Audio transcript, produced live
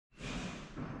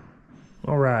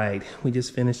All right, we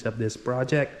just finished up this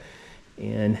project,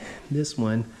 and this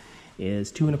one is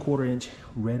 2 1/4 inch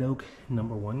red oak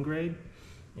 #1 grade,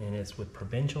 and it's with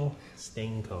Provincial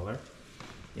stain color.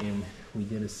 And we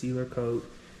did a sealer coat,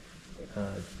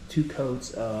 2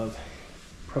 coats of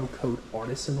Pro Coat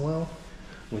Artisan Oil,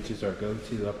 which is our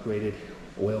go-to upgraded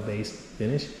oil-based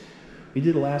finish. We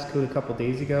did the last coat a couple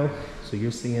days ago, so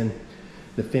you're seeing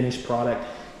the finished product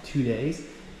 2 days,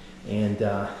 and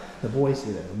the boys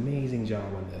did an amazing job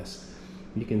on this.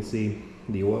 You can see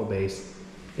the oil base.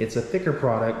 It's a thicker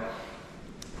product,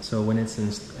 so when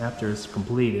after it's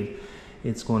completed,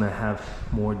 it's going to have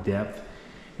more depth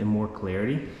and more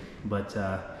clarity. But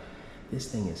this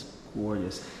thing is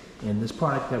gorgeous, and this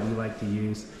product that we like to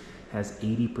use has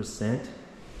 80%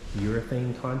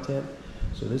 urethane content,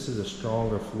 so this is a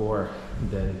stronger floor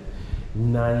than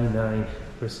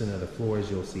 99% of the floors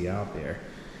you'll see out there.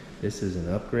 This is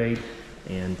an upgrade,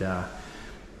 and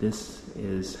this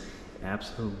is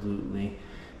absolutely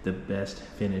the best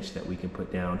finish that we can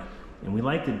put down. And we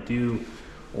like to do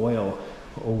oil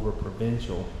over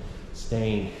Provincial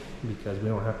stain because we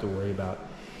don't have to worry about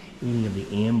any of the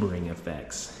ambering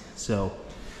effects. So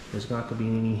there's not going to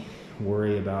be any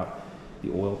worry about the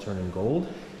oil turning gold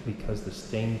because the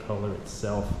stain color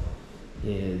itself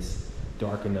is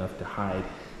dark enough to hide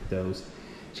those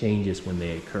changes when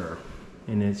they occur.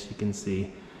 And as you can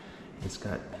see, it's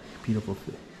got beautiful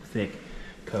thick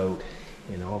coat,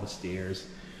 and all the stairs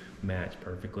match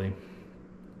perfectly.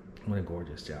 What a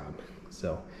gorgeous job.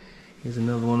 So here's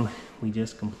another one we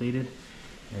just completed,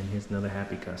 and here's another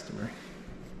happy customer.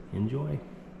 Enjoy.